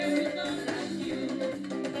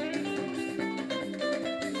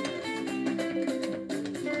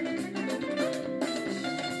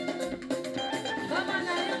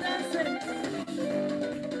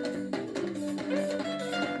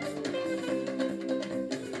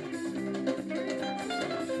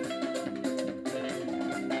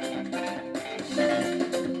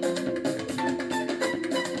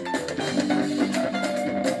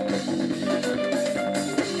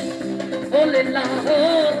la,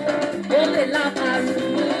 oh le la maru,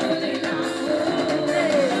 oh le la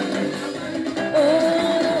maru.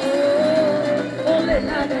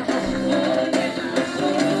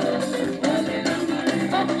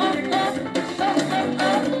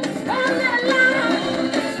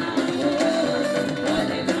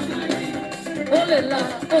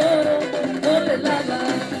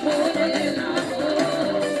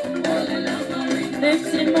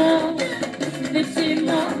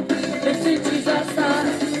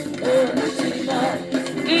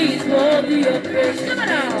 He's worthy of praise. Come on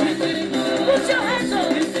now. Put your hands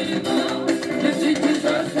up. Lift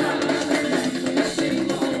Jesus high.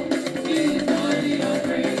 He's worthy of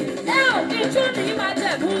praise. Now, it's only my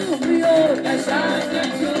devil.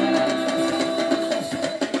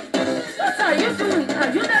 What are you doing?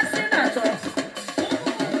 Are you dancing at all?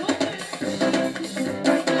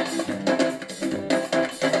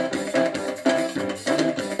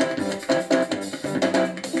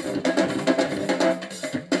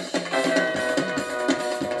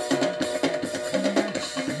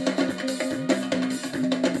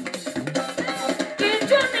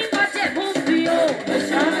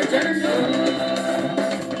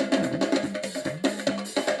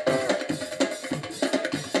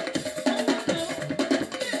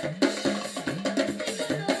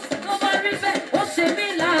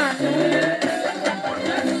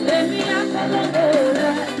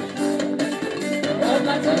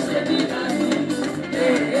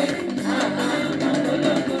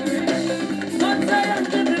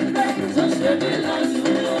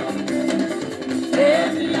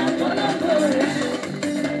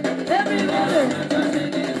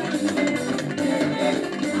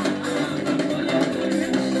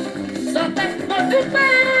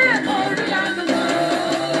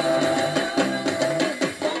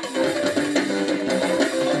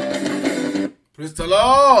 Praise the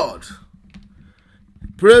Lord.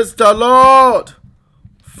 Praise the Lord.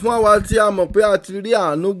 Fún àwa tí a mọ̀ pé a ti rí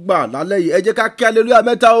àánú gbà lálẹ́ yìí, ẹ jẹ́ ká kí hallelujah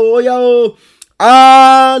mẹ́ta o, ó yá o.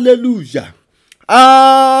 Hallelujah.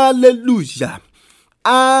 Hallelujah.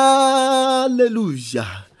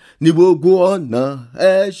 Hallelujah. Ní gbogbo ọ̀nà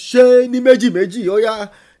ẹ ṣé ní méjì méjì, ó yá.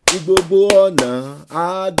 Ní gbogbo ọ̀nà a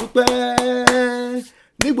dúpẹ́.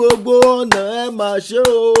 Ní gbogbo ọ̀nà ẹ máa ṣe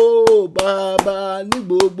o bàbá, ní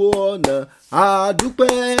gbogbo ọ̀nà a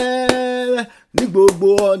dúpẹ́. Ní gbogbo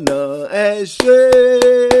ọ̀nà ẹ ṣé,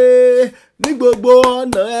 ní gbogbo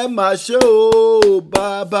ọ̀nà ẹ máa ṣe o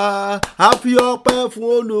bàbá. A fi ọpẹ́ fún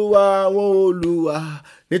Olúwa àwọn olúwa,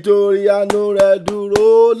 nítorí àánú rẹ̀ dúró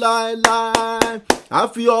láéláé. A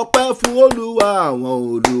fi ọpẹ́ fún Olúwa àwọn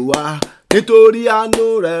olúwa, nítorí àánú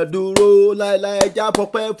rẹ̀ dúró láéláé. Ẹja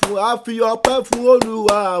fọpẹ́ fún, a fi ọpẹ́ fún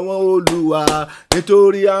Olúwa àwọn olúwa,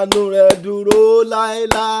 nítorí àánú rẹ̀ dúró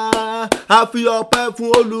láéláé. A fi ọpẹ́ fún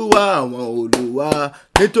Olúwa àwọn olúwa,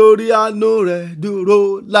 nítorí àánú rẹ̀ dúró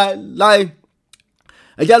láéláé.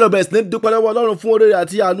 Ẹja lọ bẹ̀rẹ̀ sí ní dúpẹ́ lọ́wọ́ Ọlọ́run fún oore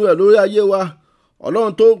àti àánú rẹ̀ lórí ayé wa.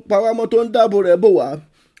 Ọlọ́run tó pa wá mọ́, tó ń dáàbò rẹ̀ bò wá.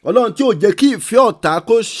 Ọlọ́run tí ò jẹ́ kí ìfẹ́ ọ̀tá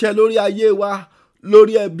kó ṣẹ lórí ayé wa,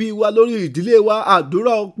 lórí ẹbí wa, lórí ìdílé wa.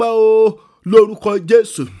 Àdúrà ọpẹ́ o lórúkọ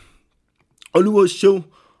Jésù. Olúwo ṣeun,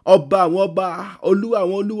 ọba àwọn ọba, olúwa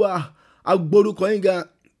àwọn olúwa. Agbórúkọ yín ga,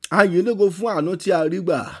 àyìn lógo fún àánú tí a rí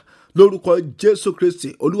gbà lórúkọ Jésù Kristi.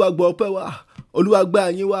 Olúwa gbọ́ ọpẹ́ wa, Olúwa gbà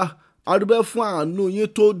yín wa. A dúpẹ́ fún àánú yín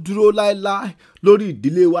tó dúró láéláé lórí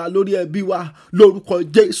ìdílé wa, lórí ẹbí wa lórúkọ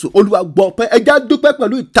Jésù. Olúwa gbọ́ ọpẹ́. Ẹ já dúpẹ́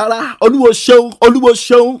pẹ̀lú ìtara. Olúwo ṣeun, Olúwo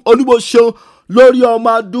ṣeun, Olúwo ṣeun. Lórí ọmọ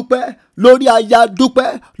adúpẹ́, lórí aya adúpẹ́,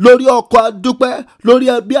 lórí ọkọ adúpẹ́, lórí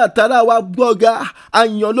ẹbí àtàrà wa gbọ́ga.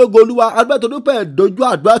 Àyàn lógo Olúwa. Adúpẹ́ tó dúpẹ́ dojú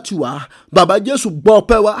àdúrà tì wá. Bàbá Jésù gbọ́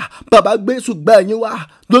ọpẹ́ wa, bàbá Jésù gbà ẹ̀yìn wa.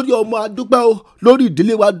 Lórí ọmọ adúpẹ́ o, lórí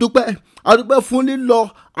ìdílé wa dúpẹ́. Adúpẹ́ fún lílọ,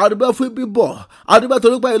 adúpẹ́ fún bíbọ̀, adúpẹ́ tó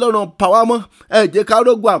dúpẹ́ Ọlọ́run pàwámọ́. Ẹ jẹ́ ká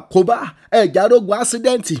rógun àkóbá, ẹ jẹ́ rógun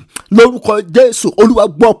ásídẹ́ǹtì lórúkọ Jésù. Olúwa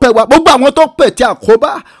gbọ́ ọpẹ́ wa. Gbogbo àwọn tó pète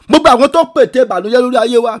àkóbá, gbogbo àwọn tó pète ìbànújẹ́ lórí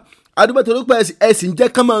ayé wa, adúpẹ́ tó dúpẹ́ ẹ̀sìn jẹ́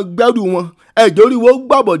ká máa gbẹ́rù wọn. Ẹ̀jẹ̀ orí wo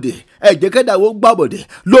gbàbọ̀dẹ̀, ẹ̀jẹ̀ kẹ́dà wo gbàbọ̀dẹ̀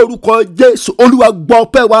lórúkọ Jésù. Olúwa gbọ́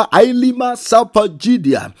ọpẹ́ wa. Àìlímà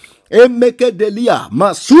sápọ̀jìdìà emekedelia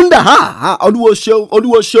masunda ha. Olúwo ṣeun,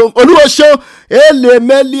 Olúwo ṣeun, Olúwo ṣeun.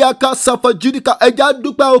 Elemeliaka sápọ̀jìdìkà. Ẹja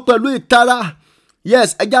dúpẹ́ o pẹ̀lú ìtara. Yes,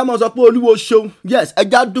 ẹja máa sọ pé Olúwo ṣeun. Yes,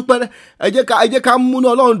 ẹja dúpẹ́. Ẹ jẹ́ ká múná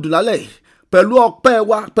Ọlọ́run dùn lálẹ́ pẹ̀lú ọpẹ́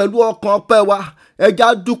wa, pẹ̀lú ọkàn ọpẹ́ wa. Ẹja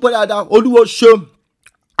dúpẹ́ dáadáa. Olúwo ṣeun.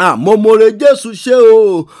 mo mọ̀rẹ́ Jésù ṣe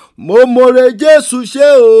o, mo mọ̀rẹ́ Jésù ṣe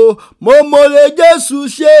o, mo mọ̀rẹ́ Jésù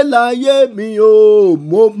ṣe láyé mi o,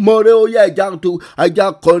 mo mọ̀rẹ́ ó yẹ ẹja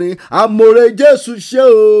kọrin. Àmọ̀rẹ́ Jésù ṣe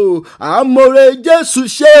o, àmọ̀rẹ́ Jésù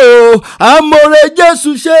ṣe o, àmọ̀rẹ́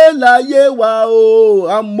Jésù ṣe láyé wa o.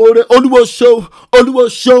 Àmọ̀rẹ́ Olúwa ṣeun, Olúwa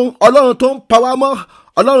ṣeun, Ọlọ́run tó ń pa wá mọ́,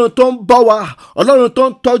 Ọlọ́run tó ń bọ́ wa, Ọlọ́run tó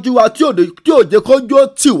ń tọ́jú wa tí ò jẹ́ kójú ó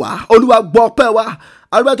tì wá. Olúwa gbọ́ ọpẹ́ wa.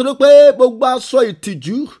 Àdúrà tó ní pé gbogbo aṣọ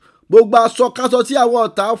ìtìjú, gbogbo aṣọ káṣọ tí àwọn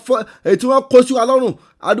ọ̀tá èyí tí wọ́n kó sí wa lọ́rùn,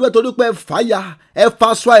 àdúrà tó ní pé fàyà, ẹ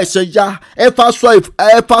faṣọ ẹ̀ṣẹ̀ ya, ẹ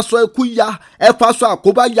faṣọ ikú ya, ẹ faṣọ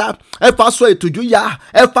àkóbá ya, ẹ faṣọ ìtìjú ya,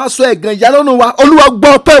 ẹ faṣọ ẹ̀gàn ya lọ́rùn wa. Olúwa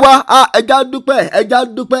gbọ́ ọpẹ́ wa. Ẹja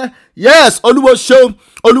dúpẹ́. Yes, Olúwa ṣeun,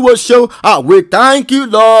 Olúwa ṣeun. We thank you,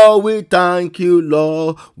 Lord, we thank you,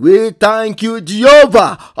 Lord, we thank you,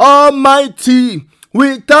 Jehovah Almighty.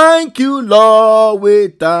 We thank you, Lord, we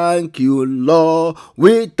thank you, Lord,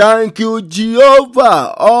 we thank you,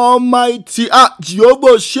 Jehovah Almighty.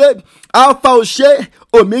 Jehovah ṣe, Alpha ò ṣe,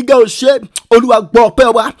 Omega ò ṣe. Olúwa gbọ́ ọpẹ́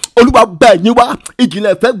wa, Olúwa gba ẹ̀yìn wa,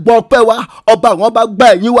 ìjìnlẹ̀ ìfẹ́ gbọ́ ọpẹ́ wa, ọba àwọn ọba gba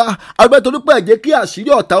ẹ̀yìn wa. Àdúpẹ́ torí pé ẹ jẹ́ kí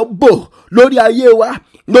àṣírí ọ̀tá ó bò lórí ayé wa,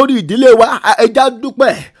 lórí ìdílé wa. Ẹja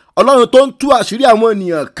dúpẹ́. Ọlọ́run tó ń tú àṣírí àwọn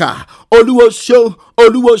ènìyàn ká. Olúwa ṣeun,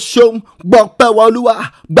 Olúwa ṣeun, gbọ́ ọpẹ́ wa Olúwa,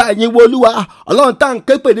 gba ẹ̀yìn wa Olúwa. Ọlọ́run tá à ń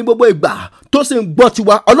ké pè ní gbogbo ìgbà tó sì ń gbọ́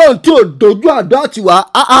tiwa, Ọlọ́run tí ò dojú àdúrà tiwa.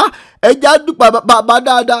 Ẹja dúpẹ́ bàbá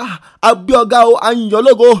dáadáa, àbí ọ̀gá o, àyìnyàn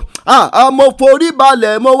lógo. Mo forí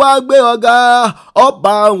balẹ̀, mo wá gbé ọ̀gá,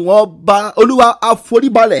 ọba àwọn ọba. Olúwa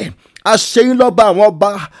àforíbalẹ̀, àṣeyín lọ́ba àwọn ọba,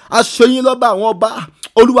 àṣeyín lọ́ba àwọn ọba.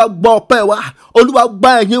 Olúwa gbọ́ ọpẹ́ wa, Olúwa gba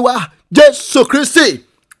ẹ̀yìn wa, Jésù Kristi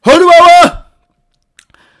Olúwa wa.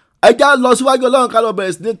 Ẹja lọ síwájú Ọlọ́run ká lọ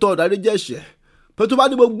bẹ̀rẹ̀ sí ní tọrọ ìdáríjì ẹ̀ṣẹ̀. Pé tó bá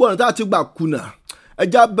ní gbogbo ọ̀nà tá a ti gbà kùnà,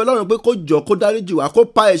 ẹja bẹ̀ Ọlọ́run pé kó jọ kó dáríjì wá, kó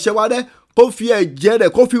pa ẹ̀ṣẹ̀ wa rẹ́, kó fi ẹ̀jẹ̀ rẹ̀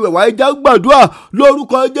kó fi wẹ̀ wá. Ẹja gbàdúrà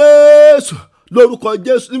lórúkọ Jésù, lórúkọ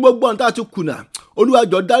Jésù. Ní gbogbo ọ̀nà tá a ti kùnà, Olúwa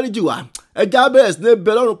jọ dáríjì wá. Ẹja bẹ̀rẹ̀ sí ní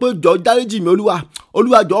bẹ̀ Ọlọ́run pé jọ dáríjì mi Olúwa.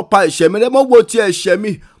 Olúwa jọ pa ẹ̀ṣẹ̀ mi rẹ́, mọ́ wo ti ẹ̀ṣẹ̀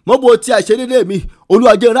mi, mọ́ wo ti àìṣedédé mi.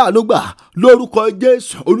 Olúwa jẹ́ n rí àánú gbà lórúkọ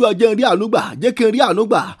Jésù. Olúwa jẹ́ n rí àánú gbà, jẹ́ kí n rí àánú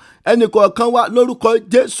gbà. Ẹnì kọ̀ọ̀kan wa lórúkọ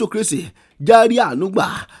Jésù Kristi, járí àánú gbà,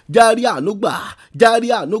 járí àánú gbà, járí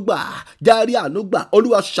àánú gbà, járí àánú gbà.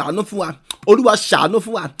 Olúwa ṣàánú fún wa, Olúwa ṣàánú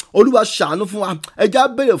fún wa, Olúwa ṣàánú fún wa. Ẹja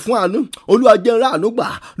béèrè fún àánú. Olúwa jẹ́ n rí àánú gbà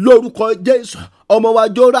lórúkọ Jésù. Ọmọ wa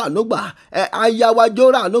jẹ́ ó rà àánú gbà, aya wa jẹ́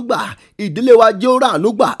ó rà àánú gbà, ìdílé wa jẹ́ ó rà àánú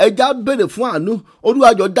gbà. Ẹja béèrè fún àánú. Olúwa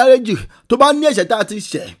jọ dáríjì. Tó bá ní ẹ̀ṣẹ̀ tá a ti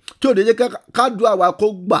ṣẹ̀ tí ò lè jẹ́ ká dùn àwa kó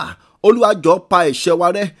gbà, Olúwa jọ pa ẹ̀ṣẹ̀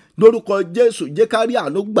wa rẹ́ lórúkọ Jésù. Jẹ́ ká rí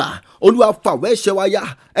àánú gbà. Olúwa fàwọ́ ẹ̀ṣẹ̀ wa ya,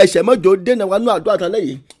 ẹ̀ṣẹ̀ mọ́jọ dènà wa nínú àdúrà tálẹ́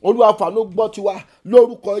yìí. Olúwa fàánú gbọ́ tiwa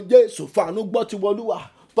lórúkọ Jésù. Fàánú gbọ́ tiwa Olúwa,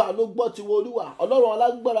 fàánú gbọ́ tiwa Olúwa. Ọlọ́run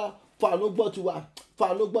alágbára, fàánú gbọ́ tiwa,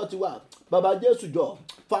 fàánú gbọ́ tiwa. Bàbá Jésù jọ,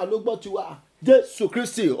 fàánú gbọ́ tiwa. Jésù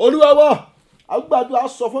Kristi Olúwa wa. Àgbàdua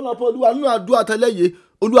sọ fún ọ̀nà pé Olúwa nínú àdúrà tálẹ́ yìí,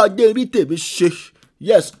 Olúwa jẹ́ rí tèmi ṣe.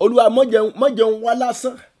 Yes, Olúwa mọ́jẹun wá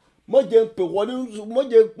lásán, mọ́jẹun pè wọlé,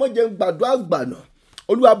 mọ́jẹun gbàdúrà gbànà.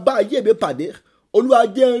 Olúwa bá ayé mi pàdé. Olúwa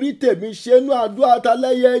jẹ́ n rí tèmi ṣe nínú àdúrà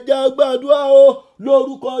tálẹ́yẹ. Ẹja gbàdúrà o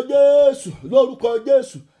lórúkọ Jésù, lórúkọ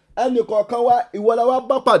Jésù. Ẹnì kọ̀ọ̀kan wa ìwọ la wá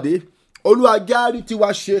bá pàdé. Olúwa járí tiwa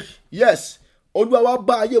ṣe. Yes, Olúwa wá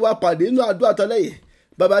bá ayé wa pàdé nínú àdúrà tálẹ́yẹ.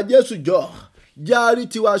 Bàbá Jésù jọ, járí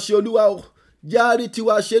tiwa ṣe Olúwa o, járí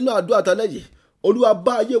tiwa ṣe nínú àdúrà tálẹ́yẹ. Olúwa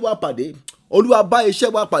bá ayé wa pàdé, Olúwa bá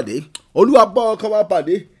iṣẹ́ wa pàdé, Olúwa bá ọkàn wa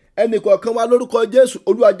pàdé. Ẹnì kọ̀ọ̀kan wa lórúkọ Jésù.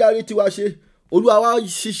 Olúwa járí tiwa ṣe. Olúwa wá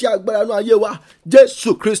ṣiṣẹ́ agbára nínú ayé wa. Jésù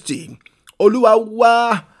Kristi Olúwa wá.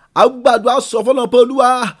 Àgbàdua sọ fọ́nà pé Olúwa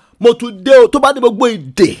mo tún dé o. Tó bá dé gbogbo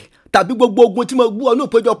ìdè tàbí gbogbo ogun tí mo gbọ́ ní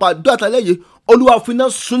ìpéjọpọ̀ àdúrà tálẹ́ yìí, Olúwa finá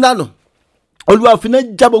sun dànù. Olúwa finá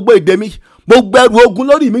já gbogbo ìdè mi, gbogbo ẹrù ogun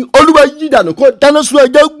lórí mi. Olúwa yí dànù kó dáná sun.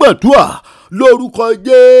 Ẹjẹ́ gbàdúrà lórúkọ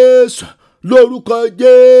Jésù, lórúkọ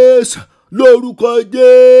Jésù, lórúkọ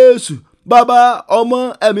Jésù. Bàbá, ọmọ,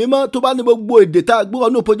 ẹ̀mí mọ́. Tó bá ní gbogbo èdè tá a gbọ́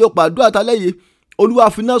ní ìpéjọpọ̀ àdúrà tálẹ́ yìí, Olúwa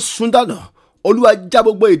finá sun dànù. Olúwa já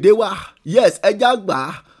gbogbo èdè wa. Yes, ẹja gbà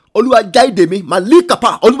á. Olúwa já ìdè mi,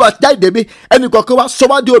 màlíkàpá. Olúwa já ìdè mi. Ẹnì kọ̀ọ̀kan wa sọ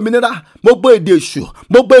wá di òmìnira. Mo gbọ́ èdè èṣù,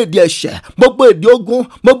 mo gbọ́ èdè ẹ̀ṣẹ̀, mo gbọ́ èdè ogun,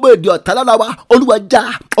 mo gbọ́ èdè ọ̀tá lára wa. Olúwa já,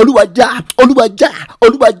 Olúwa já, Olúwa já,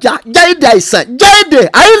 Olúwa já. Já ìdè àìsàn, já ìdè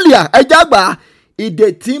àìlíà. Ẹja gbà á.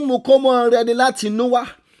 Ìdè tí mo kó mọ́ rẹ ni láti inú wá.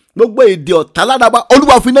 Gbogbo èdè ọ̀tá lára wa,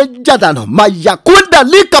 Olúwa fi iná jàdánù. Màyàkúndà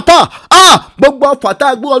líkàpá. Gbogbo ọfà tá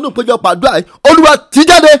a gbé ọdún ìpéjọpọ̀ àdúrà yìí, Olúwa ti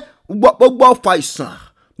jáde. Gbogbo ọfà ìsàn,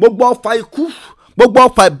 gbogbo ọfà ikú, gbogbo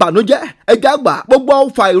ọfà ìbànújẹ́, ẹja gbà. Gbogbo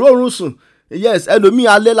ọfà ìrórun sùn. Yes, ẹlòmíì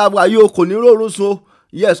alẹ́ la wà yóò kò ní rórun sùn o.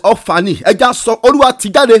 Yes, ọfà ni ẹja sọ. Olúwa ti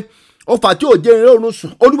jáde, ọfà tí ò jẹ́ ìrìn oorun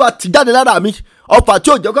sùn olúwa ti jáde lára mi, ọfà tí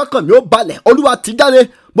ò jẹ́ kọ́kàn mi ó balẹ̀ olúwa ti jáde,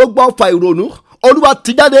 gbogbo ọfà ìrònú olúwa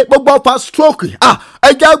ti jáde, gbogbo ọfà stroke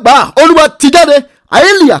ẹjẹ́ gbà olúwa ti jáde,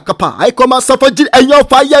 àìlì àkàpà àìkọ́ máa sọ fún jí ẹ̀yin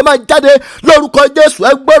ọfà ayé máa jáde lórúkọ Jésù.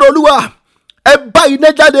 ẹ gbọ́rọ̀ olúwa, ẹ bá iná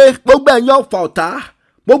jáde, gbogbo ẹ̀yin ọfà ọ̀tá,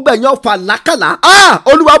 gbogbo ẹ̀yin ọfà làkàlà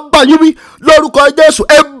olúwa bá yín wí lórúkọ Jésù.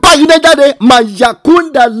 ẹ bá iná jáde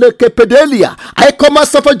mayakunda lekepedelia àìkọ́ máa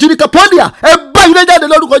sọ fún jí kapolia, ẹ bá iná jáde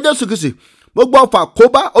lórúkọ Jésù Kristi. gbogbo ọfà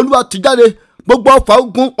kóbá olúwa ti jáde, gbogbo ọfà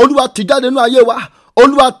ogun olúwa ti jáde nínú ayé wa,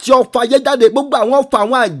 olúwa ti ọfà ayé jáde, gbogbo àwọn ọfà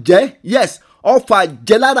àwọn àjẹ́, yes, ọfà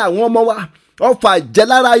àjẹ́ lára àwọn ọmọ wa, ọfà àjẹ́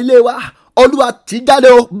lára ilé wa, olúwa ti jáde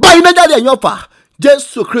o, bá iná jáde ẹ̀yin ọfà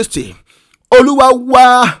Jésù Kristi olúwa wa.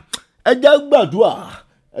 ẹ jẹ́ gbàdúrà,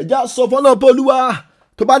 ẹ jẹ́ sọ fọ́nà pé olúwa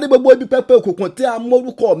tó bá ní gbogbo ibi pẹpẹ òkùnkùn tí a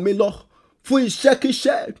mórúkọ mi lọ fún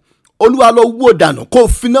iṣẹ́kíṣẹ́, olúwa lọ wó dànù kó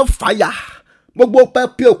finá fàyà gbogbo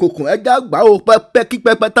pẹpẹ òkùnkùn. ẹ jẹ́ gbà ó, pẹpẹ kí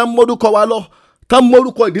pẹpẹ tán mórúkọ wa lọ, tán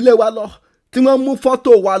mórúkọ ìdílé wa lọ, tí wọ́n mú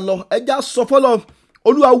fọ́tò wa lọ, ẹ jẹ́ sọ fọ́nà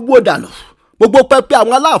olúwa wó dànù gbogbo pẹpẹ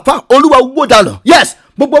àwọn aláàfáà, olúwa wó dànù, yes,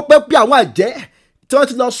 gbogbo pẹpẹ àwọn àjẹ́ tí wọ́n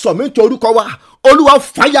ti lọ sọ̀mí tó orúkọ wa, olúwa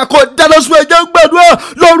fàyà kó dáná sún. ẹ jẹ́ gbàdúrà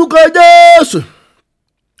lórúkọ Jésù,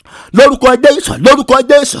 lórúkọ Jésù, lórúkọ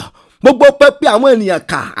Jésù. gbogbo pẹpẹ àwọn ènìyàn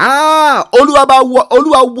kà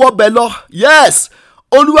olúwa wọ ọbẹ̀ lọ, yes,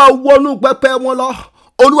 olúwa wọnú pẹpẹ wọn lọ,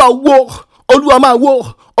 olúwa wó, olúwa máa wó,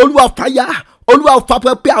 olúwa fàyà, olúwa fà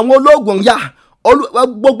pẹpẹ àwọn ológun ya,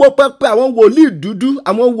 gbogbo pẹpẹ àwọn wòlíì dúdú,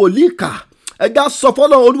 àwọn wòlíì kà, ẹ já sọ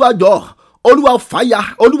fọ́nà olúwa jọ, olúwa fàyà,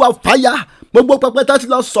 olúwa fàyà gbogbo pẹpẹ tá ti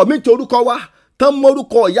lọ sọ̀mí ti orúkọ wa, tán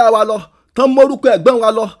mórúkọ ìyá wa lọ, tán mórúkọ ẹ̀gbọ́n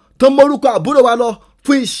wa lọ, tán mórúkọ àbúrò wa lọ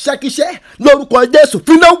fún iṣẹ́kíṣẹ́ lórúkọ Jésù.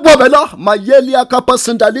 finá wọ̀bẹ̀ lọ mayeli akapa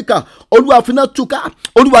sindalika, olúwa finá túká,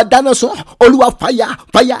 olúwa dáná sọ, olúwa fàyà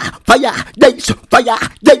fàyà fàyà Jésù, fàyà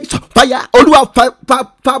Jésù, fàyà, olúwa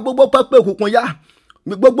fa gbogbo pẹpẹ òkùnkùn ya,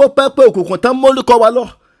 gbogbo pẹpẹ òkùnkùn tán mórúkọ wa lọ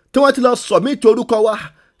tí wọ́n ti lọ sọ̀mí ti orúkọ wa,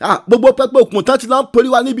 gbogbo pẹpẹ òkùnkùn tán ti lọ ń pèrè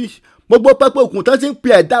wa níbi, gbogbo pẹpẹ òkùnkùn tán ti ń pè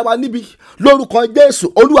ẹ̀dá wa níbi lórúkọ Jésù,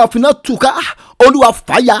 olúwa finá túká, olúwa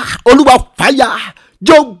fàyà, olúwa fàyà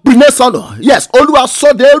jọ gbiná sọnà, yes, olúwa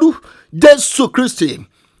sọdẹrú Jésù Kristi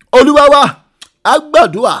olúwa wa.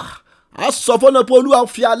 agbàdúrà a sọ fọ́nà pé olúwa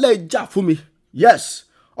fi alẹ́ ìjà fún mi, yes,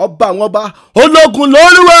 ọba àwọn ọba, ológun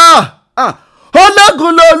lolúwa,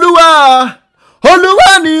 ológun lolúwa, olúwa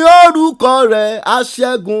ni orúkọ rẹ̀,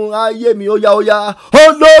 aṣẹ́gun ayé mi, óyá óyá,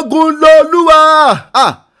 ológun lolúwa,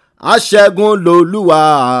 aṣẹ́gun lolúwa,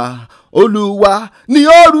 olúwa ni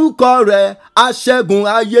orúkọ rẹ̀, aṣẹ́gun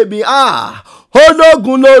ayé mi,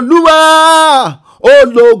 ológun lolúwa,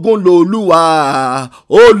 ológun lolúwa,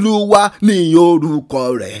 olúwa ni orúkọ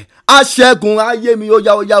rẹ̀, aṣẹ́gun ayé mi,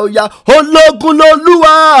 óyá óyá óyá, ológun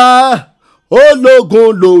lolúwa,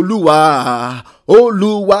 ológun lolúwa,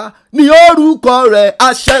 olúwa ni orúkọ rẹ̀,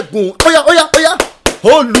 aṣẹ́gun, óyá óyá óyá,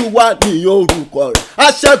 olúwa ni orúkọ rẹ̀,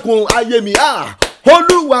 aṣẹ́gun ayé mi,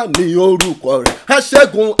 olúwa ni orúkọ rẹ̀,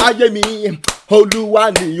 aṣẹ́gun ayé mi,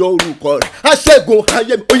 olúwa ni orúkọ rẹ̀, aṣẹ́gun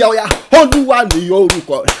ayé mi, óyá óyá, olúwa ni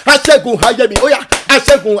orúkọ rẹ̀, aṣẹ́gun ayé mi, óyá,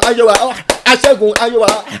 aṣẹ́gun ayé wa, aṣẹ́gun ayé wa,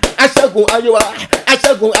 aṣẹ́gun ayé wa,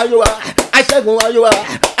 aṣẹ́gun ayé wa, aṣẹ́gun ayé wa,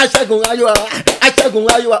 aṣẹ́gun ayé wa, aṣẹ́gun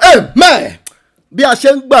ayé wa. Amen. bí a ṣe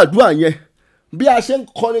ń gbàdúrà yẹn, bí a ṣe ń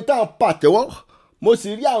kọrin tá à ń pàtẹ́wọ́, mo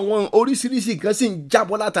sì rí àwọn oríṣiríṣi nǹkan sì ń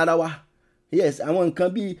jábọ́ látara wa, yes, àwọn nǹkan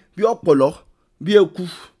bí ọ̀pọ̀lọ́, bí eku,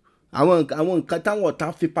 àwọn nǹkan táwọn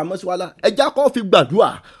ọ̀tá fi pamọ́ sí wa lá. ẹja kọ́ fi gbàdúrà,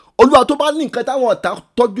 olúwa tó bá ní nǹkan táwọn ọ̀tá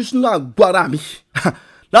tọ́jú sínú àgọ́ ara mi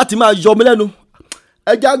láti máa yọ mí lẹ́nu,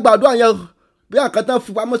 ẹja gbàdúrà yẹn, bí àkàtà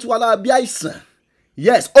fi pamọ́ sí wa lá bí àìsàn,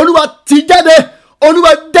 yes, olúwa ti jáde,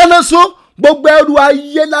 olúwa dáná sun gbogbo ẹrù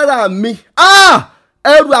ayé lára mi,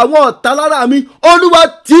 ẹrù àwọn ọ̀tá lára mi, olúwa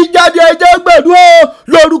ti jáde. ẹja gbàdúrà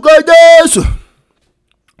lórúkọ Jésù,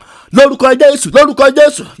 lórúkọ Jésù, lórúkọ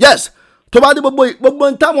Jésù, yes, tó bá dé gbogbo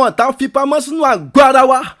ní táwọn ọ̀tá fi pamọ́ sínú àgọ́ ara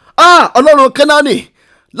wa, ọlọ́run Kẹ́náánì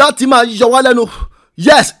láti máa yọ wá lẹ́nu,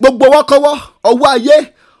 yes, gbogbo wọ́kọ́wọ́ ọwọ́ ayé,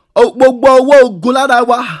 gbogbo owó ogun lára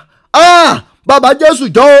wa, bàbá Jésù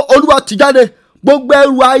jọ̀ọ́ olúwa ti jáde gbogbo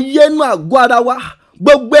ẹrù ayé nínú àgọ́ ara wa,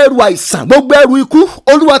 gbogbo ẹrù àìsàn, gbogbo ẹrù ikú,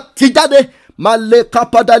 olúwa ti jáde. Male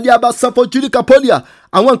kapadali abasafo jiri kapolia,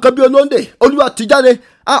 àwọn nǹkan bí olóńdè, olúwa ti jáde,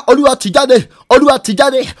 olúwa ti jáde, olúwa ti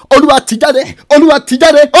jáde, olúwa ti jáde, olúwa ti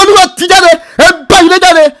jáde, olúwa ti jáde, ẹ bá ilé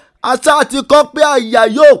jáde. àṣà àti kọ́ pé àyà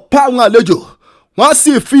yóò pa àwọn àlejò, wọ́n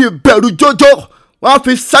sì fi ìbẹ̀rù jójó, wọ́n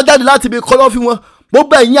fi sájáde láti ibi kọ́lọ́fín wọn.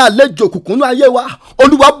 gbogbo ẹ̀yin àlejò kùkùnú ayé wa,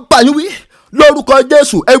 olúwa bá yín wí lórúkọ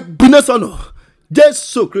Jésù, ẹ gbiná sọnù.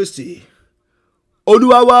 Jésù Kristi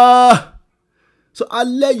olúwa wa. So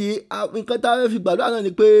alẹ́ yìí nǹkan tá a fẹ́ fi gbàdúrà náà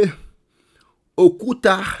ni pé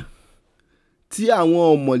òkúta tí àwọn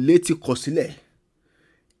ọ̀mọ̀lé ti kọ̀ sílẹ̀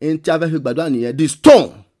ẹni tí a fẹ́ fi gbàdúrà nìyẹn, the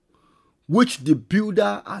stone which the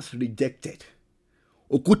builder has rejected.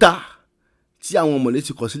 Òkúta tí àwọn ọ̀mọ̀lé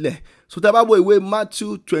ti kọ̀ sílẹ̀. So tá a bá wo ìwé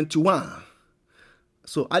Matthew 21,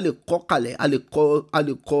 so a lè kọ kalẹ̀, a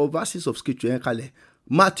lè kọ verses of scripture yẹn kalẹ̀.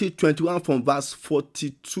 Matthew 21 from verse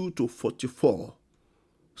 42 to 44.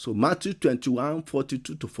 So Matthew 21,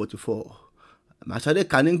 42 to 44. Mashade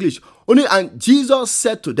can English. Only, and Jesus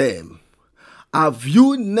said to them, have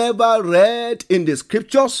you never read in the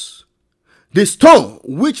scriptures, the stone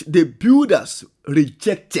which the builders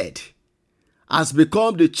rejected has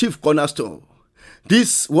become the chief cornerstone.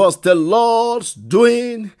 This was the Lord's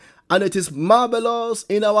doing, and it is marvelous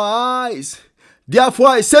in our eyes. Therefore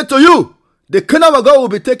I say to you, the kingdom of God will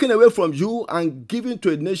be taken away from you and given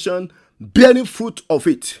to a nation bearing fruit of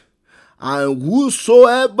it. And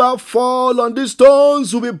whosoever fall on these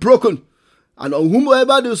stones will be broken, and on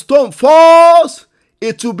whomever the stone falls,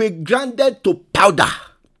 it will be grounded to powder.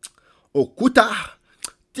 Òkúta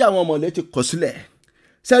tí àwọn ọmọlé ti kọ̀ sílẹ̀.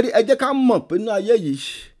 Sẹ́rí, ẹ jẹ́ ká mọ̀ pé nínú ayé yìí,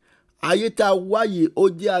 ayé tá a wá yìí ó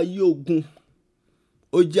jẹ́ ayé ogun.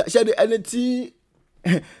 Sẹ́rí, ẹni tí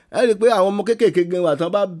ẹ rí i pé àwọn ọmọ kéékèèké gan wà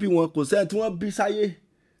tán bá bí wọn, kò sẹ́ni tí wọ́n bí sáyé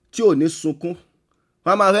tí ò ní sunkún.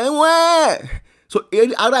 Wọ́n máa fẹ́ wẹ́ẹ̀. So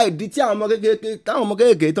ara ìdí tí àwọn ọmọ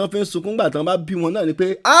kéékèèké tán fi ń sunkún gbà tán bá bí wọn náà ni pé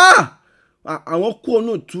àwọn kú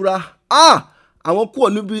ònú ìtura, àwọn kú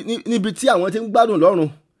níbi tí àwọn ti ń gbádùn lọ́run,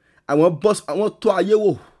 àwọn tó ayé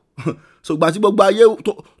wò. So gbà tí gbogbo ayé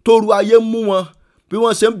tó ru ayé mú wọn, bí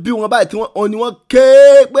wọ́n ṣe ń bí wọn báyìí tí wọ́n ní wọ́n ké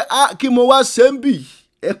pé kí mo wá ṣe ń bì,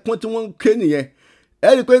 ẹkún tí wọ́n ń ké nìyẹn. Ẹ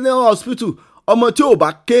rí i pé ní hospital ọmọ tí ò bá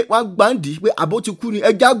ké wọ́n gbàǹdì pé àbó ti kú ni,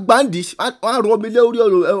 ẹja gbàǹdì wọ́n rọ omi lé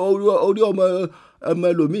orí ọmọ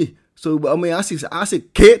ẹlòmíì. So ọmọ yẹn á sì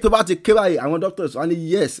ké, tó bá ti ké báyìí àwọn doctors wọ́n ní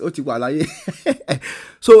yes ó ti wà láyé.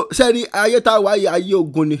 So sẹ́ni ayé tá a wá yìí ayé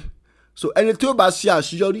ogun ni. So ẹni tí ó bá ṣe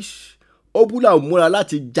àṣeyọrí ó búlà múra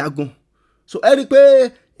láti jagun. So ẹ rí i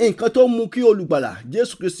pé nǹkan tó mú kí olùgbàlà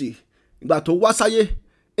Jésù Kristi ìgbà tó wá sáyé,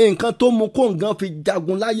 nǹkan tó mú kó nǹkan fi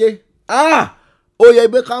jagun láyé, ó yẹ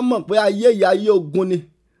pé ká mọ̀ pé ayé yìí ayé ogun ni.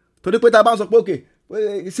 Torí pé tá a bá sọ pé òkè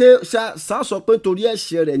ṣé sá sọ pé torí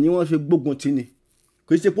ẹ̀ṣẹ̀ rẹ̀ ni wọ́n fi gbógun tì ní,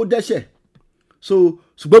 kò ṣe pé ó dẹ́ṣẹ̀. So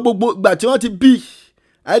ṣùgbọ́n gbogbo ìgbà tí wọ́n ti bí,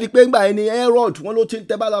 a rí i pé ìgbà yẹn ni Herod wọ́n ló ti ń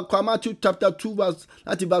tẹ́bá lọ kọ Matthew chapter 2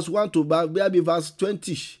 láti verse 1 to verse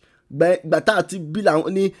 20. Ìgbà tá a ti bí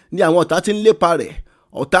ni àwọn ọ̀tá ti ń lépa rẹ̀.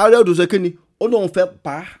 Ọ̀tá Herod ṣe kí ni, ó lóun fẹ́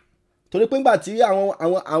pa á. Torí pé ìgbà tí àwọn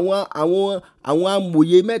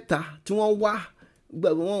amòye mẹ́ta tí wọ́n wá,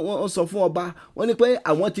 wọ́n sọ fún ọba, wọ́n ní pé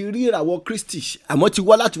àwọn ti rí ìràwọ̀ Kristi, àwọn ti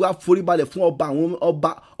wá láti wá foríbalẹ̀ fún ọba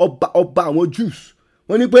àwọn Jews.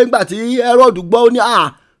 Wọ́n ní pé ìgbà tí Herod gbọ́, ó ní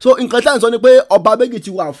so nǹkan tá à ń sọ ni pé ọba méjì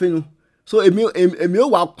ti wà àfin. So èmi ó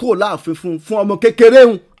wà kúrò láàfin fún ọmọ kékeré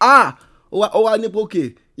ń. Ó wá ní pé òkè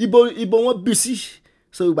ibo wọn bí sí.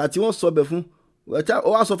 So ìgbà tí wọ́n sọ bẹ̀ fún, ó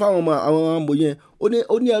wá sọ fún àwọn amòye yẹn,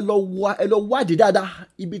 ó ní ẹ lọ wádìí dáadáa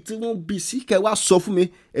ibi tí wọ́n bí sí, kẹ́ wá sọ fún mi,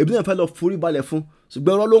 èmi náà fẹ́ lọ foríbalẹ̀ fún.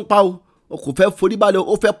 Ṣùgbọ́n ọ̀rọ̀ ló ń pa o kò fẹ́ foríbalẹ̀,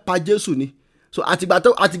 ó fẹ́ pa Jésù ni. So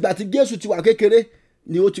àtìgbà tí Jésù ti wà kékeré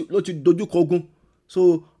ni ló ti dojú kọ ogun.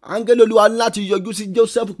 So áńgẹ́lì Olúwa ní láti yọjú sí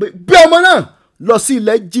Joseph pé bí ọmọ náà lọ sí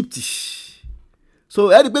ilẹ̀ Egypt. So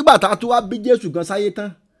ẹ rí i pé gbàtà tó wá bí Jésù gan sáyé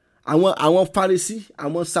tán, àwọn Farisí,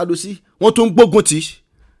 àwọn Sadusí wọ́n tún gbógun tì.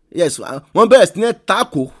 Yes, wọ́n bẹ̀rẹ̀ sí ní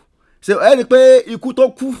tako. So ẹ rí i pé ikú tó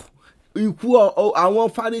kú, ikú àwọn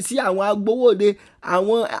Farisí, àwọn agbowóde,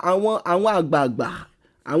 àwọn àgbààgbà,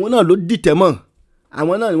 àwọn náà ló dìtẹ̀ mọ́.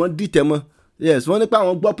 Àwọn náà ni wọ́n dìtẹ̀ mọ́. Yes, wọ́n ní pé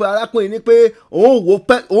àwọn gbọ́ pé arákùnrin ní pé òun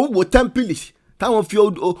wo tẹ́ḿpìlì táwọn fi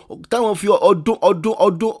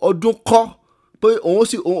ọdún kọ́, pé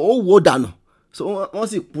òun wò dànù. So wọ́n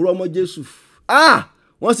sì purọ́ mọ́ Jésù.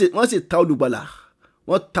 Wọ́n sì ta olùgbàlà.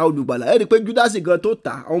 Wọ́n ta olùgbàlà. Ẹ rí i pé Júdásì gan tó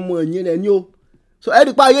ta ọmọ ẹ̀yìn rẹ̀ ni o. So ẹ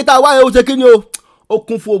rí i pé ayé tá a wáyé ó ṣe kí ni o, ó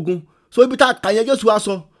kún fún ogun. So ibi tá a kà yẹn Jésù wá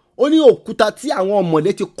sọ, ó ní òkúta tí àwọn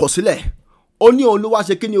ọ̀mọ̀lé ti kọ̀ sílẹ̀, ó ní Olúwa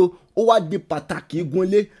ṣe kí ni o, ó wá di pàtàkì igun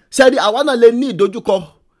ilé. Sẹ́rí, àwa náà lè ní ìdojúkọ,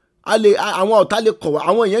 àwọn ọ̀tá lè kọ̀ wá,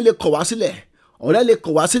 àwọn èèyàn lè kọ̀ wá sílẹ̀, ọ̀rẹ́ lè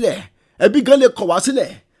kọ̀ wá sílẹ̀, ẹbí gan lè kọ̀ wá sílẹ̀,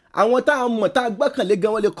 àwọn tá a mọ̀ tá a gbẹ́kànlé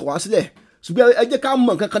gan wọ́n lè kọ̀ wá sílẹ̀. Ṣùgbọ́n ẹ jẹ́ ká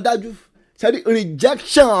mọ̀ kankan dájú. Sẹ́rí,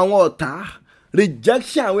 rejection àwọn ọ̀tá,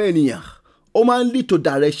 rejection àwọn ènìyàn, ó máa ń lead to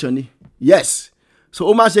direction ni. Yes. So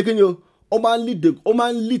ó máa ń ṣe kí ni o, ó máa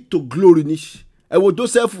ń lead to glory ni. Ẹ wo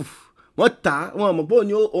Joseph, wọ́n tà, wọ́n mọ̀ pé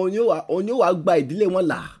òun yóò wá gba ìdílé wọn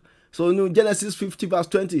là. So ní Genesis 50 verse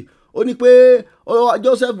 20, ó ní pé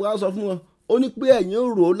Joseph wá sọ fún wọn, ó ní pé ẹ̀yin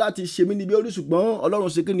ń rò ó láti ṣe mí níbi orí ṣùgbọ́n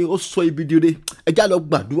Ọlọ́run ṣe kí ni ó sọ ibi dire. Ẹ já lọ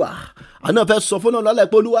gbàdúrà. Àná fẹ́ sọ fún Ọlọ́run lálẹ́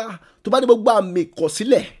pé Olúwa tó bá ní gbogbo àmì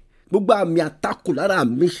ìkọ̀sílẹ̀, gbogbo àmì àtakò lára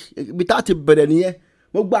mi, ibi tá a ti bẹ̀rẹ̀ nìyẹn,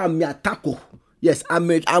 gbogbo àmì àtakò, yes,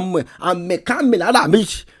 àmì kámi lára mi,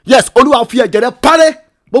 yes, Olúwa fi ẹ̀jẹ̀ rẹ̀ parẹ́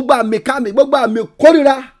gbogbo àmì kámi, gbogbo àmì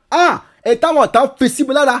kórìíra, ètò àwọn ọ̀tá fi sí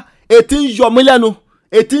mi lára, ètò ń yọ mí lẹ́nu,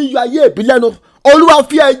 ètò ń yọ ayé ìbí lẹ́nu, Olúwa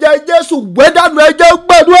fi ẹ̀jẹ̀ Jésù wẹ̀ dànù. Ẹ̀jẹ̀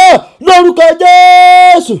gbàdúrà lórúkọ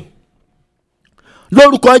Jésù,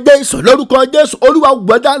 lórúkọ Jésù, lórúkọ Jésù, Olúwa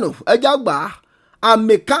wẹ̀ dànù. Ẹ̀jẹ̀ gbà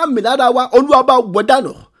àmì kámi lára wa, Olúwa bá wẹ̀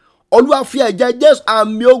dànù. Olúwa fi ẹ̀jẹ̀ Jésù,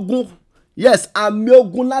 àmì ogun, yes, àmì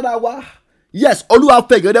ogun lára wa, yes, Olúwa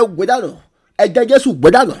fi ẹ̀jẹ̀ rẹ̀ wẹ̀ dànù. Ẹ̀jẹ̀ Jésù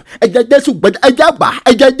wẹ̀ dànù. Ẹ̀jẹ̀ Jésù wẹ̀ dànù. Ẹ̀jẹ̀ gbà,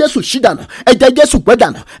 ẹ̀jẹ̀ Jésù ṣí dànù. Ẹ̀jẹ̀ Jésù wẹ̀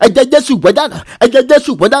dànù. Ẹ̀jẹ̀ Jésù wẹ̀ dànù. Ẹ̀jẹ̀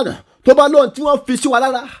Jésù wẹ̀ dànù. Tó bá lóhun tí wọ́n fi sí wa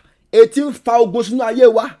lára, ètí ń fa ogun sínú ayé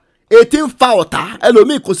wa, ètí ń fa ọ̀tá,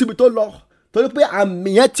 ẹlòmíì kò síbi tó lọ torí pé àmì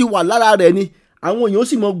yẹn ti wà lára rẹ̀ ni, àwọn èèyàn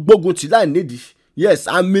sì mọ gbógun tì láì nídìí. Yes,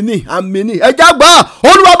 àmì ni, àmì ni. Ẹ̀jẹ̀ gbà,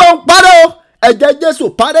 Olúwa bá ń parẹ́ o. Ẹ̀jẹ̀ Jésù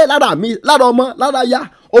parẹ́ lára mi, lára ọmọ, lára ya,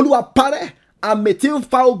 Olúwa parẹ́ àmì tí ń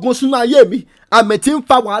fa ogun sínú ayé mi, àmì tí ń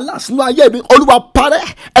fa wàhálà sínú ayé mi, Olúwa parẹ́.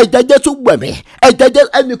 Ẹ̀jẹ̀ Jésù gbẹ̀mí, ẹ̀jẹ̀ Jésù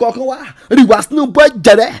ẹnì kọ̀ọ̀kan wa rí wá sínú bọ́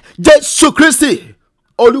ẹ̀jẹ̀ rẹ̀, Jésù Kristi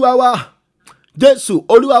Olúwa wa, Jésù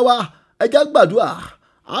Olúwa wa. Ẹ jẹ́ gbàdúrà,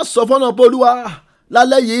 a sọ fọ́nà pé Olúwa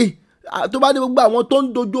lálẹ́ yìí tó bá ní gbogbo àwọn tó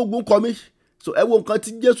ń dojú ogun kọ mí, so ẹ wo nǹkan tí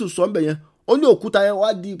Jésù sọ ń bẹ̀ yẹn, ó ní òkúta yẹn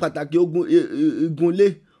wá di pàtàkì ogun ìgúnlé,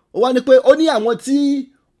 ó wá ní pé ó ní àwọn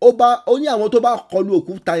tó bá kọlu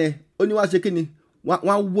òkúta yẹn, ó ní wá ṣe kí ni,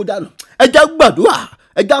 wọ́n wó dànù. Ẹ jẹ́ gbàdúrà,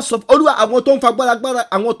 ẹ jẹ́ sọ Olúwa àwọn tó ń fa agbára,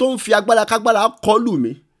 àwọn tó ń fi agbára kágbára kọlù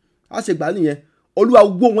mí, á ṣe gbà nìyẹn, Olúwa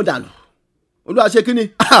wó wọn dànù. Olúwa ṣe kí ni,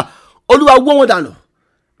 Olúwa wó wọn dànù.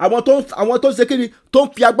 Àwọn tó ṣe kí ni, tó ń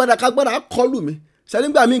fi agbára kágbára kọlù mí.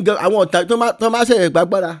 Sẹ́nígbà míì gan àwọn ọ̀tá tó máa ṣe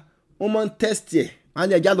gbàgbára, wọ́n máa ń tẹ́sítì ẹ̀, wọ́n á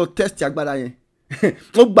ní ẹja lọ tẹ́sítì agbára yẹn.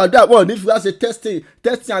 Wọ́n gbàdúrà wọn ò ní fi wá ṣe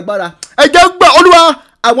tẹ́sítì agbára. Ẹ jẹ́ gbà Olúwa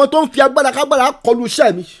àwọn tó ń fi agbára kágbára kọlù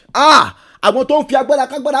iṣẹ́ mi, àwọn tó ń fi agbára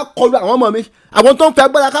kágbára kọlù àwọn ọmọ mi, àwọn tó ń fi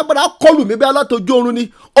agbára kágbára kọlù mi bí alátojú oorun ni,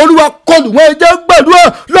 Olúwa kọlù wọn. Ẹ jẹ́ gbàdúrà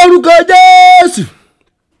lórúkọ Jésù.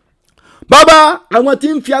 Bàbá, àwọn tí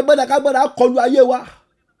ń fi agbára kágbára kọlù ayé wa,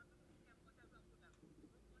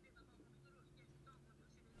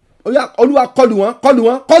 Olúwa kọlù wọn, kọlù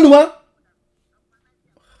wọn, kọlù wọn.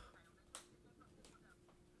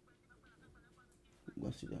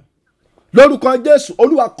 Lórúkọ Jésù,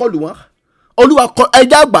 Olúwa kọlù wọn. Olúwa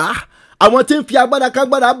ẹjẹ àgbà àwọn tí ń fi agbára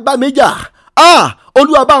kágbára bá mi jà,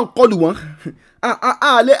 Olúwa bá ń kọlù wọn.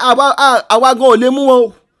 Àwa gan ò lè mú wọn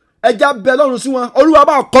o, ẹjẹ bẹ lọ́run sí wọn, Olúwa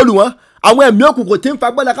bá ń kọlù wọn. Àwọn ẹ̀mí òkùnkùn tí ń fi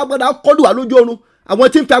agbára kágbára kọlù wá lójú oorun, àwọn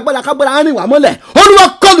tí ń fi agbára kágbára rìn wá mọ́lẹ̀, Olúwa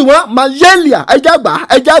kọlù wọn. Mayelia ẹjẹ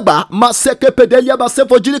àgbà masekepedelia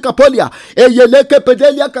basefojiri kapolia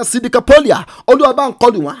eyelekepedelia kasidi kapolia, Olúwa bá ń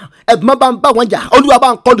kọlù wọn. Ẹ̀gbọ́n bá ń bá wọn jà, Olúwa bá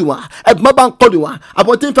ń kọlù wọn. Ẹ̀gbọ́n bá ń kọlù wọn.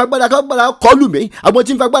 Àwọn tí ń fi agbára kágbára kọlù mi, àwọn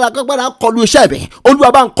tí ń fi agbára kágbára kọlù iṣẹ́ mi, Olúwa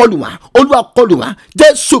bá ń kọlù wọn. Olúwa kọlù wọn.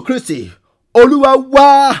 Jésù Kristi Olúwa wá.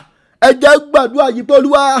 Ẹ jẹ́ gbàdúrà yìí pé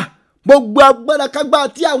Olúwa gbogbo agbára kágbára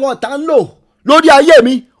tí àwọn ọ̀tá ń lò lórí ayé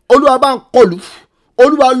mi, Olúwa bá ń kọlù.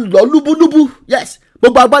 Olúwa lọ lúbúlúbú, yes,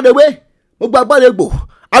 gbogbo agbára ewé, gbogbo agbára egbò,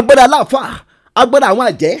 agbára aláàfáà, agbára àwọn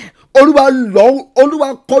àjẹ́, Olúwa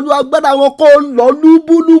kọlù agbára àwọn kó lọ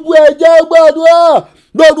lúbúlúbú. Ẹ jẹ́ gbàdúrà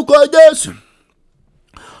lórúkọ Jésù,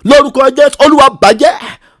 lórúkọ Jésù. Olúwa bàjẹ́,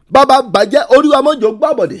 bàbá bàjẹ́, Olúwa mọ́jọ́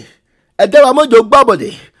gbàbọ̀dẹ̀, ẹ̀jẹ̀ wa mọ́jọ́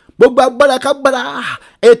gbàbọ̀dẹ̀. Gbogbo agbára kágbára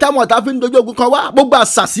èyí táwọn ọ̀tá fi ń dojú ogun kan wá, gbogbo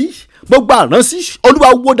àṣàsí, gbogbo àránsí, Olúwa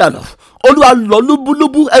wó dànù. Olúwa lọ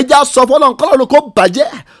lúbúlúbú. Ẹja sọ fọlọ́n kọ́lọ́run kó bàjẹ́.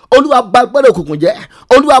 Olúwa bà agbára òkùnkùn jẹ́,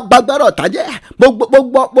 Olúwa bà agbára ọ̀tá jẹ́.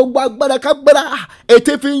 Gbogbo agbára kágbára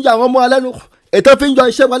ètè fi ń yà wọ́n mọ́ alẹ́nu, ètè fi ń yọ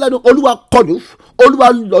iṣẹ́ wọn lẹ́nu, Olúwa kọlù. Olúwa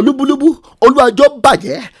lọ lúbúlúbú. Olúwa jọ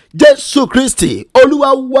bàjẹ́. Jésù Kristi Olúwa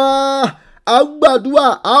wá. Àgbàdua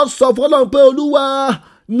a sọ fọlọ́n pé Olúwa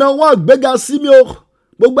náwó àgbéga sí mi o.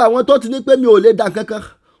 Gbogbo àwọn tó ti ní pé mi ò lè dà kankan,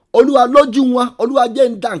 Olúwa lójú wọn, Olúwa jẹ́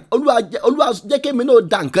ń dàn, Olúwa jẹ́ kí èmi náà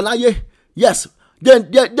dà nǹkan láyé. Yes,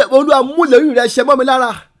 Olúwa mú ìlérí rẹ ṣẹ mọ́ mi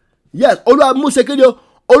lára. Yes, Olúwa mú ṣe kéde o,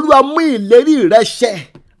 Olúwa mú ìlérí rẹ ṣẹ.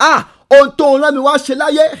 Ohun tó ń rán mi wá ṣe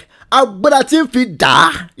láyé, agbára tí ń fi dà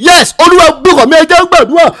á. Yes, Olúwa gbọ́kàn mi. Ẹ jẹ́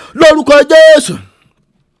gbàdúrà lórúkọ Jésù,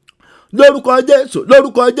 lórúkọ Jésù,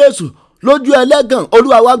 lórúkọ Jésù. Lójú ẹlẹ́gàn,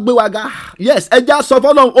 Olúwa wá gbé wa ga. Yes, ẹ já sọ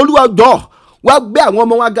fọ́lọ́run, Olúwa jọ̀ọ́ wá gbé àwọn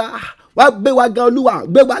ọmọ wa ga, wá gbé wa ga Olúwa,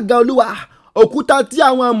 gbé wa ga Olúwa. Òkúta tí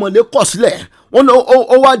àwọn amọ̀lé kọ̀ sílẹ̀, wọ́n ní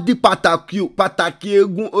ó wá di pàtàkì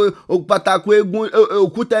egun,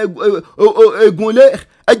 òkúta egun lé.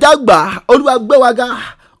 Ẹja gbà, Olúwa gbé wa ga,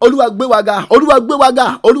 olúwa gbé wa ga, olúwa gbé wa ga,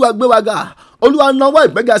 olúwa gbé wa ga, olúwa nawọ́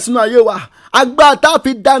ìgbéga sínú ayé wa. Agbára tá a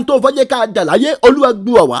fi dá tó fẹ́ jẹ́ ká dà láyé, olúwa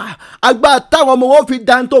gbé wa wá. Agbára táwọn ọmọ wọn fi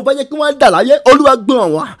dá tó fẹ́ jẹ́ kí wọ́n dà láyé, olúwa gbé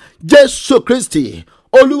wọn wá. Jésù Kristi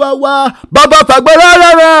olúwa wa. Bàbá fàgbára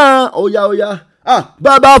rẹ̀ hàn, óyá.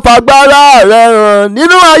 Bàbá fàgbára rẹ̀ hàn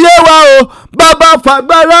nínú ayé wa o. Bàbá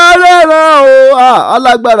fàgbára rẹ̀ hàn o.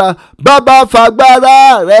 Alágbára. Bàbá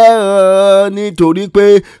fàgbára rẹ̀ hàn nítorí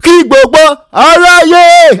pé kí gbogbo aráyé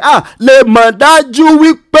lè mọ̀ dájú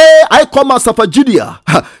wípé I come myself a Judea.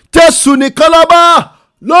 Jésù nìkan lọ́ba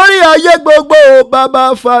lórí ayé gbogbo.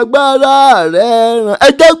 Bàbá fàgbára rẹ̀ hàn. Ẹ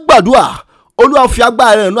jẹ́ gbàdúrà. Olúwa fi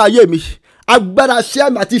agbára rẹ̀ hàn nínú ayé mi. Agbára iṣẹ́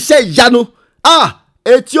àmì àti iṣẹ́ ìyanu.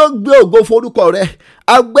 Etí ó gbé ògo forúkọ rẹ̀.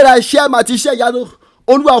 Agbára iṣẹ́ àmì àti iṣẹ́ ìyanu.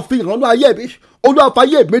 Olúwa fi hàn nínú ayé mi. Olúwa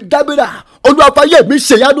fayé mi dábìrà. Olúwa fayé mi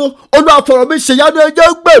ṣèyanu. Olúwa fọ̀rọ̀ mi ṣèyanu. Ẹ jẹ́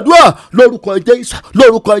gbàdúrà lórúkọ Jésù,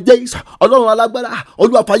 lórúkọ Jésù. Ọlọ́run alágbára.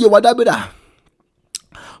 Olúwa fayé wa dábìrà.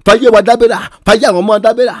 Fayé wa dábìrà, fayé àwọn ọmọ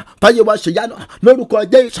dábìrà, fayé wa ṣèyanu lórúkọ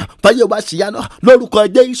Jésù, fayé wa ṣèyanu lórúkọ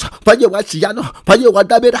Jésù, fayé wa ṣèyanu, fayé wa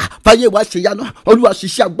dábìrà, fayé wa ṣèyanu. Olúwa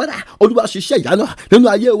ṣiṣẹ́ agbára, Olúwa ṣiṣẹ́ ìyanu nínú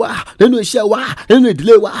ayé wa, nínú iṣẹ́ wa, nínú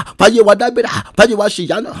ìdílé wa, fayé wa dábìrà, fayé wa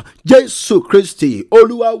ṣèyanu. Jésù Kristi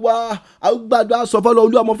olúwa wa. Àgbàdo àsọfọlọ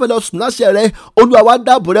olúwa mo fẹ́ lọ sùn láṣẹ rẹ. Olúwa wa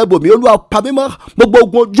dáàbò rẹ bò mí, olúwa pa mí mọ́. Gbogbo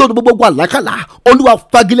ogun ojú ọdún, gbogbo ogun àlákàlà, olúwa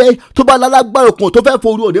fagilé. Tó bá lálágbára òkun tó fẹ́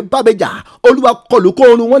forí òní bá mi jà, olúwa kọlù kó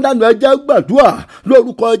orun wọn dànù. Ẹ jẹ́ gbàdúrà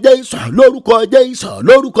lórúkọ Jésù, lórúkọ Jésù,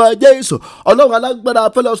 lórúkọ Jésù. Ọlọ́run alágbára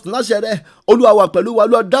fẹ́ lọ sùn láṣẹ rẹ. Olúwa wà pẹ̀lú wa,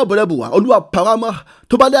 olúwa dáàbò rẹ bò wá, olúwa pa wá mọ́.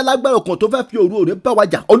 Tó bá lálágbára òkun tó fẹ́ fi òru òní bá wa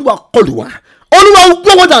jà, olúwa kọlù wá, olúwa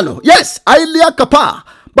gbé wọn dànù. Yes, àìlíà kapa.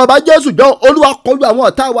 Bàbá Jésù jọ, olúwa kọlù àwọn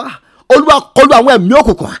ọ̀tá wa. Olúwa kọlù àwọn ẹ̀mí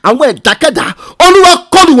òkùnkùn, àwọn ẹ̀dákẹ́dá. Olúwa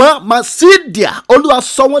kọlù wọn, màsídìá. Olúwa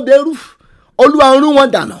sọ wọn dẹrú. Olúwa run wọn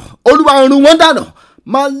dànù. Olúwa run wọn dànù.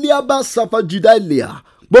 Maliaba safa jìdá ilẹ̀.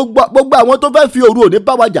 Gbogbo àwọn tó fẹ́ fi òru òní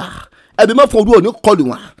bá wa jà, ẹ̀mí mọ́ fún òru òní kọlù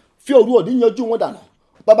wọn. Fi òru òní yanjú wọn dànù.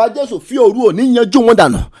 Bàbá Jésù fi òru òní yanjú wọn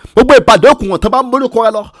dànù. Gbogbo ìpàdé òkùnkùn tó bá ń mórí kọ́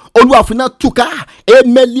ẹ lọ, olúwa fina túká.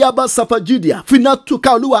 Emeliaba safa jìdá fina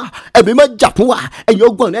túká olúwa. Ẹ̀mí mọ́ jà fún wa. Ẹ̀yin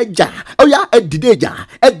ogun rẹ̀ jà. Ó yá ẹ dìde ìjà,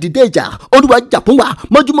 ẹ dìde ìjà. Olúwa jà fún wa.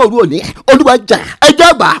 Mọ́júmọ́ òru òní. Olúwa jà. Ẹ jẹ́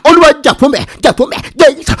àgbà. Olúwa jà fún mẹ́. Jà fún mẹ́.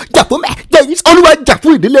 Jésù jà fún mẹ́. Jésù. Olúwa jà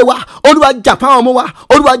fún ìdílé wa. Olúwa jà fún àwọn ọmọ wa.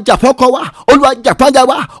 Olúwa jà fún ọkọ wa. Olúwa jà fún aya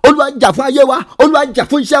wa. Olúwa jà fún ayé wa. Olúwa jà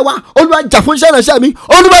fún iṣẹ́ wa. Olúwa jà fún iṣẹ́ ìránṣẹ́ mi.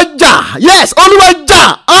 Olúwa jà. Yes, Olúwa jà.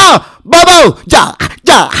 Bàbá o jà,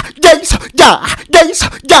 Jésù jà, Jésù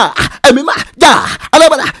jà, ẹ̀mí máa jà,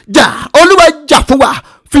 alágbára jà. Olúwa jà fún wa.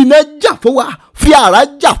 Fìnà jà fún wa. Fi àrá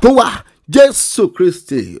jà fún wa. Jésù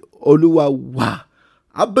Kristi olúwa wa.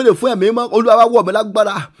 A béèrè fún ẹ̀mí mọ́. Olúwa wa wọ̀ mí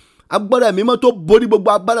lágbára. Agbára ẹ̀mí mọ́ tó borí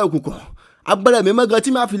gbogbo agbára òkùnkùn. Agbára ẹ̀mí mọ́ gan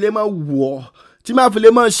tí máa fi lè máa wọ̀, tí máa fi lè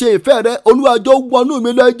máa ṣe ìfẹ́ rẹ. Olúwa jọ̀ọ́ wọnú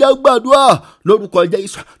mi lọ, ẹ jẹ́ gbàdúrà lórúkọ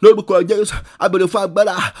Jésù, lórúkọ Jésù. A béèrè fún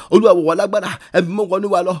agbára. Olúwa wọ̀ wá lágbára. Ẹ̀mí mọ́ wọnú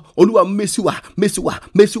wa lọ. Olúwa mẹ́sì wá, mẹ́sì wá,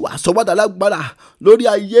 mẹ́sì wá. Sọ wá dà lágbára lórí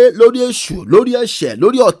ayé, lórí èṣù, lórí ẹ̀ṣẹ̀,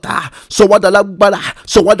 lórí ọ̀tá. Sọ wá dà lágbára,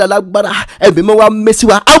 sọ wá dà lágbára. Ẹ̀mí mọ́ wá mẹ́sì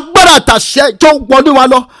wá. Agbára àtàṣẹ tó wọnú wa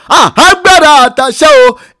lọ. Agbára àtàṣẹ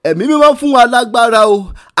o. Ẹ̀mí mímọ́ fún wa lágbára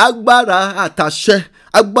o. Agbára àtàṣẹ,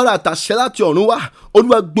 agbára àtàṣẹ láti ọ̀run wá.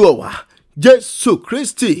 Olúwa gbé ọ wá. Jésù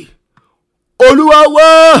Kristi olúwa wa.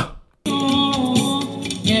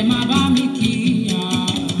 Ẹ má bá mi kí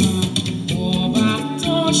ọba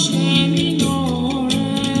tó ṣe mí lóore.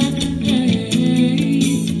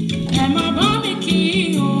 Ẹ má bá mi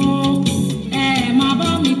kí o, ẹ má bá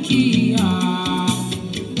mi kí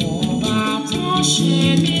ọba tó ṣe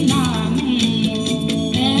mí láàánú.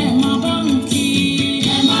 Ẹ má bá mi kí,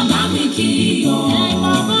 ẹ má bá mi kí o, ẹ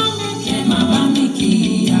má bá mi kí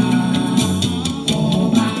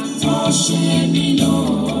ọba tó ṣe mí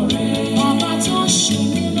lóore.